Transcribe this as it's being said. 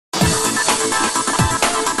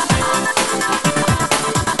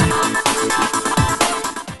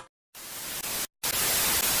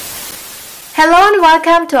Hello and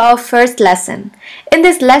welcome to our first lesson. In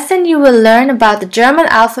this lesson you will learn about the German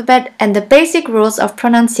alphabet and the basic rules of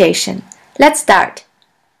pronunciation. Let's start.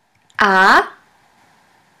 A,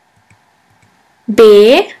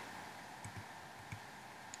 B,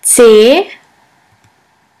 C,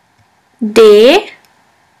 D,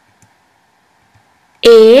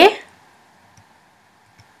 E,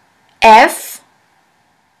 F,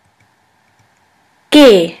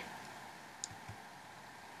 G,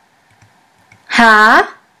 H, I,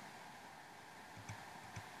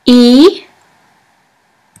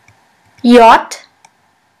 J,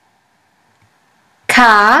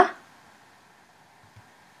 K,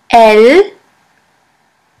 L,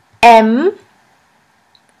 M,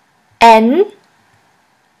 N,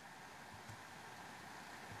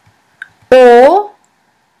 O,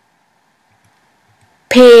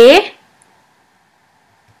 P,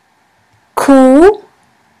 Q,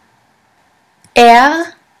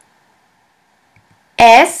 R,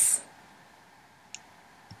 S,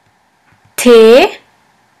 T,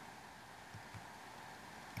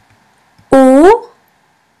 U,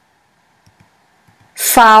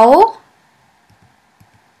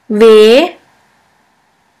 V, W,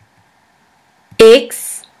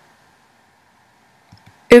 X,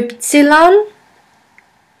 Y,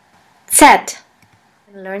 Z.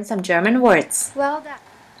 Learn some German words. Well done.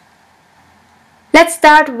 Let's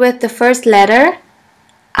start with the first letter,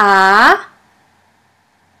 A.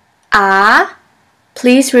 A.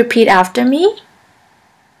 Please repeat after me.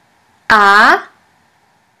 A.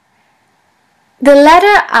 The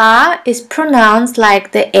letter A is pronounced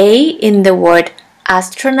like the A in the word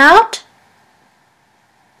astronaut,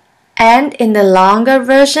 and in the longer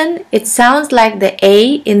version it sounds like the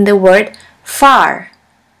A in the word far.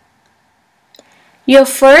 Your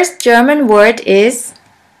first German word is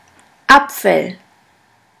Apfel.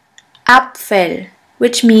 Apfel,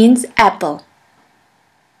 which means apple.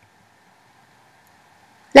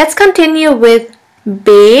 Let's continue with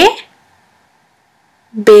B,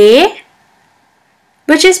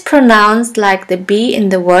 which is pronounced like the B in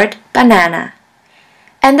the word banana.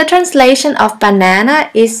 And the translation of banana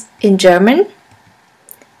is in German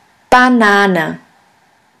Banane.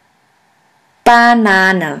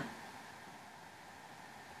 Banane.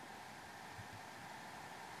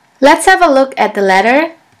 Let's have a look at the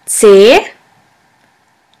letter C,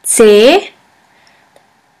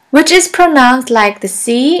 which is pronounced like the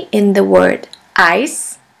C in the word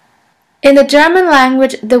ice. In the German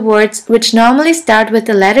language, the words which normally start with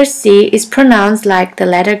the letter C is pronounced like the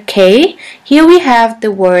letter K. Here we have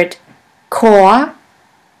the word Chor,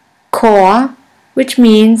 which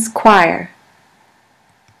means choir.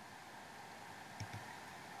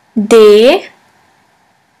 D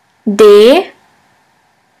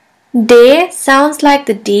sounds like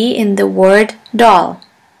the D in the word doll.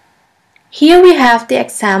 Here we have the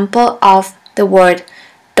example of the word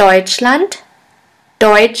Deutschland,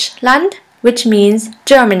 which means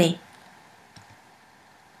Germany.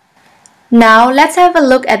 Now let's have a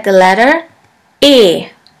look at the letter E,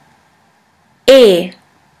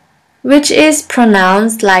 which is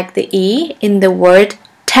pronounced like the E in the word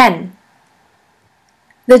 10.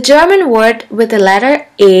 The German word with the letter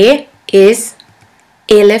E is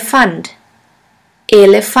Elefant,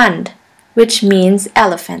 which means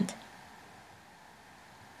elephant.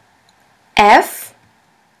 F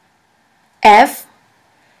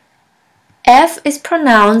is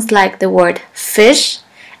pronounced like the word fish,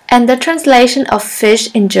 and the translation of fish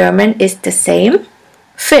in German is the same,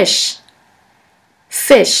 fish.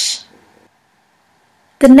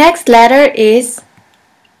 The next letter is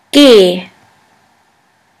G.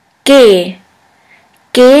 G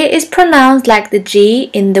is pronounced like the G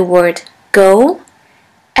in the word go,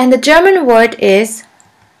 and the German word is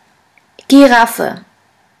Giraffe,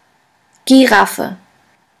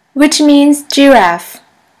 which means giraffe.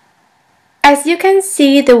 As you can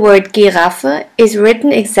see, the word Giraffe is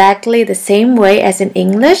written exactly the same way as in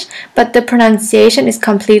English, but the pronunciation is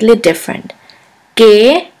completely different.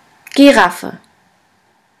 Giraffe.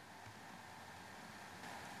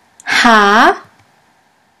 H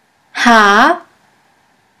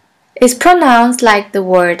is pronounced like the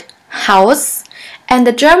word house, and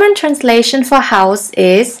the German translation for house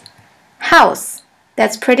is house.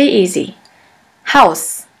 That's pretty easy.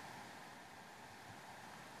 House.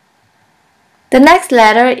 The next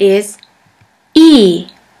letter is E,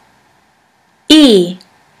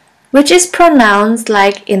 which is pronounced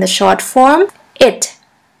like in the short form it.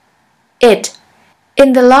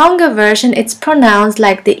 In the longer version, it's pronounced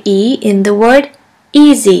like the E in the word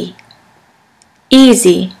easy.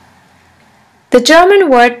 The German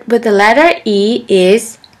word with the letter E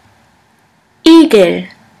is Igel.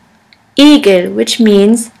 Igel, which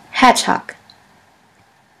means hedgehog.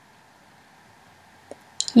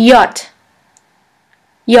 J.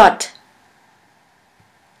 J.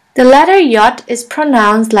 The letter J is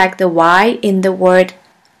pronounced like the Y in the word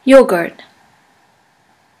yogurt.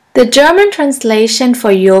 The German translation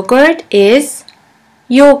for yogurt is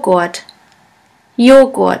Joghurt.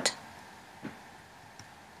 Joghurt.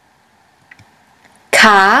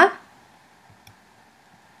 K.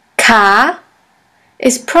 K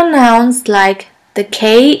is pronounced like the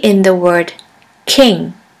K in the word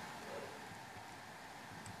king.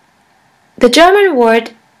 The German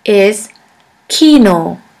word is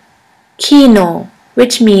Kino. Kino,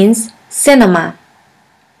 which means cinema.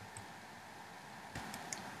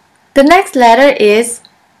 The next letter is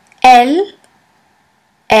L.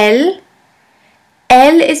 L.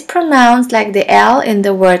 L is pronounced like the L in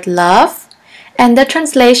the word love, and the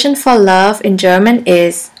translation for love in German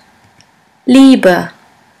is Liebe.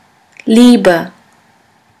 Liebe.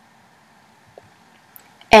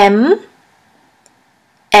 M.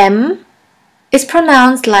 M is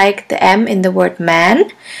pronounced like the M in the word man,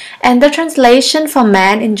 and the translation for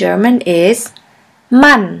man in German is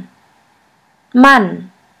Mann.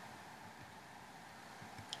 Mann.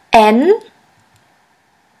 N.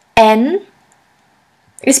 N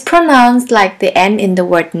is pronounced like the N in the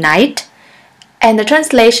word night, and the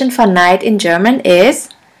translation for night in German is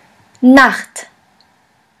Nacht.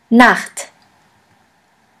 Nacht.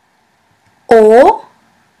 O.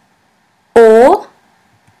 O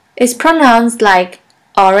is pronounced like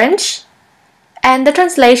orange, and the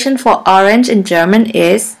translation for orange in German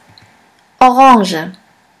is Orange.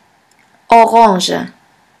 Orange.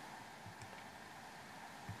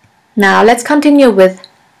 Now let's continue with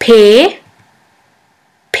P.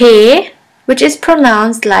 P, which is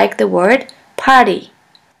pronounced like the word party.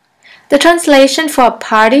 The translation for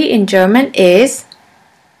party in German is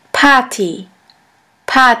Party.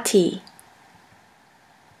 Party.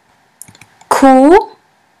 Q.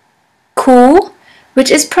 Q,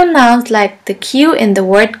 which is pronounced like the Q in the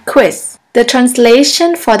word quiz. The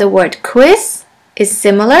translation for the word quiz is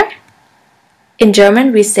similar. In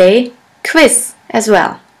German we say quiz as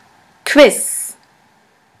well. Quiz.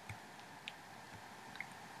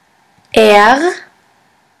 R.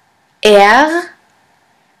 R.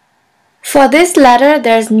 For this letter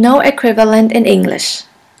there is no equivalent in English.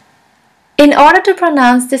 In order to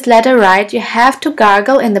pronounce this letter right, you have to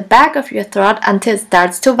gargle in the back of your throat until it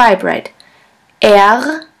starts to vibrate.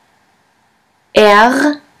 R.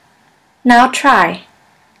 R. Now try.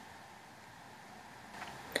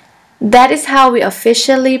 That is how we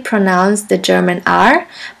officially pronounce the German R,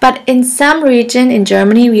 but in some region in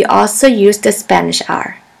Germany we also use the Spanish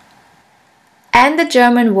R. And the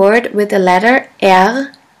German word with the letter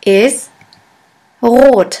R is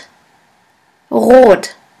rot.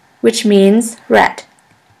 Rot, which means red.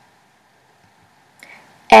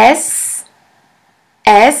 S.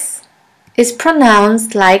 S is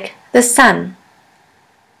pronounced like the sun.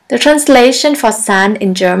 The translation for sun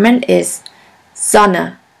in German is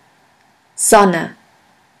Sonne. Sonne.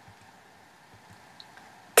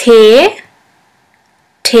 T.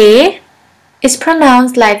 T is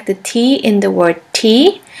pronounced like the T in the word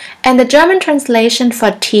tea, and the German translation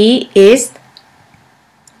for tea is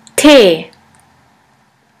Tee.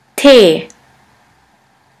 Tee.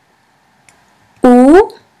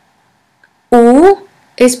 U. U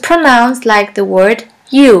is pronounced like the word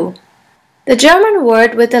you. The German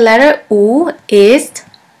word with the letter U is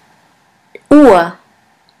Uhr.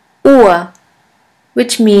 Uhr,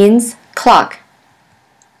 which means clock.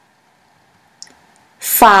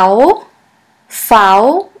 V. V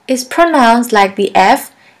is pronounced like the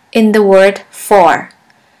F in the word for.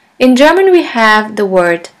 In German we have the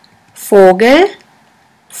word Vogel,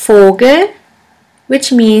 Vogel,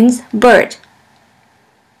 which means bird.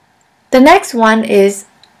 The next one is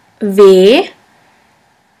V,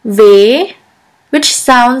 V, which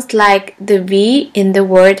sounds like the V in the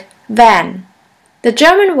word van. The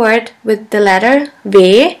German word with the letter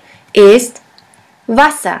V is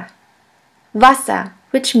Wasser, Wasser,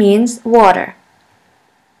 which means water.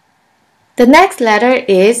 The next letter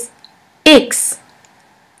is X,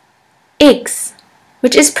 X,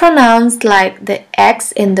 which is pronounced like the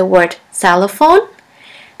X in the word xylophone.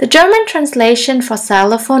 The German translation for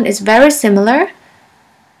xylophone is very similar.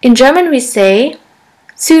 In German we say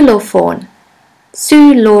Xylophon,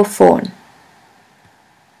 Xylophon.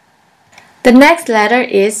 The next letter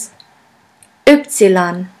is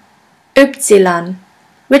Y, Y,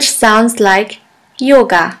 which sounds like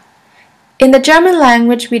yoga. In the German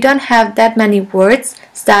language we don't have that many words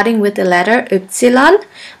starting with the letter Y,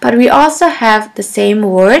 but we also have the same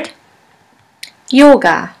word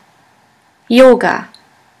yoga, yoga.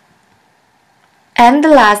 And the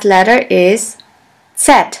last letter is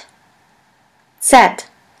Z, Z,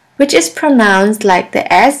 which is pronounced like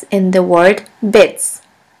the S in the word bits.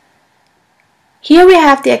 Here we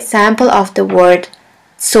have the example of the word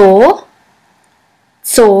zoo,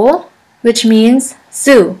 which means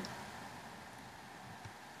zoo.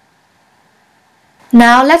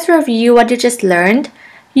 Now let's review what you just learned.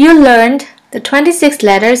 You learned the 26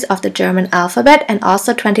 letters of the German alphabet and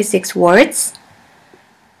also 26 words.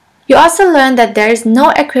 You also learned that there is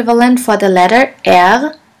no equivalent for the letter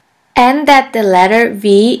R and that the letter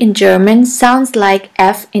V in German sounds like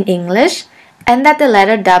F in English and that the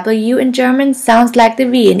letter W in German sounds like the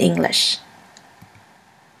V in English.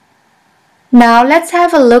 Now let's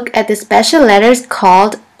have a look at the special letters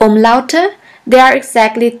called Umlaute. There are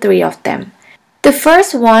exactly 3 of them. The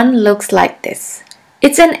first one looks like this.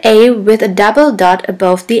 It's an A with a double dot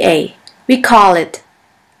above the A. We call it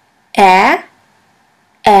Ä,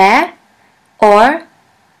 or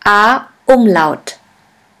A Umlaut.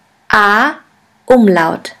 A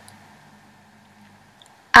Umlaut.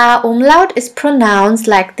 A Umlaut is pronounced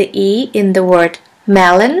like the E in the word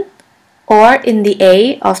melon or in the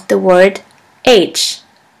A of the word H.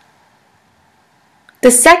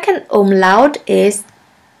 The second umlaut is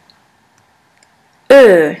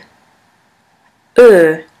Ö,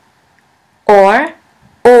 or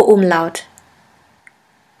O umlaut.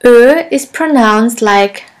 Ö is pronounced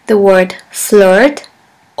like the word flirt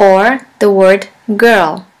or the word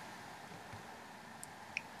girl.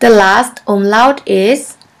 The last umlaut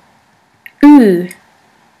is Ü,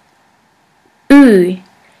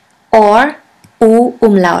 or U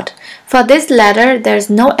umlaut. For this letter, there is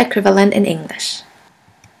no equivalent in English.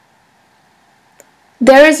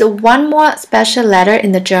 There is one more special letter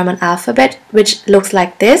in the German alphabet which looks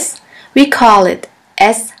like this. We call it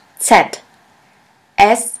SZ,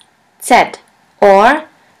 or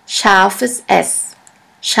scharfes S,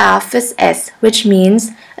 which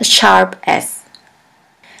means a sharp S.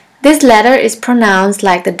 This letter is pronounced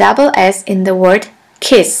like the double S in the word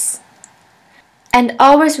kiss. And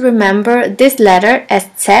always remember, this letter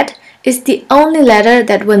SZ is the only letter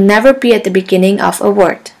that will never be at the beginning of a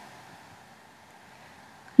word.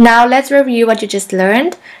 Now let's review what you just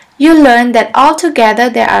learned. You learned that altogether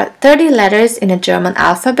there are 30 letters in the German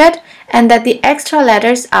alphabet and that the extra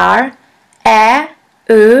letters are Ä,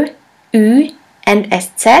 Ö, Ü and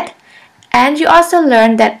SZ. And you also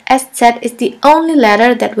learned that SZ is the only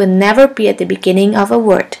letter that will never be at the beginning of a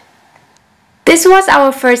word. This was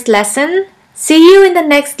our first lesson. See you in the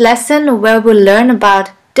next lesson where we'll learn about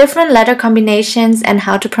different letter combinations and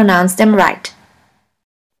how to pronounce them right.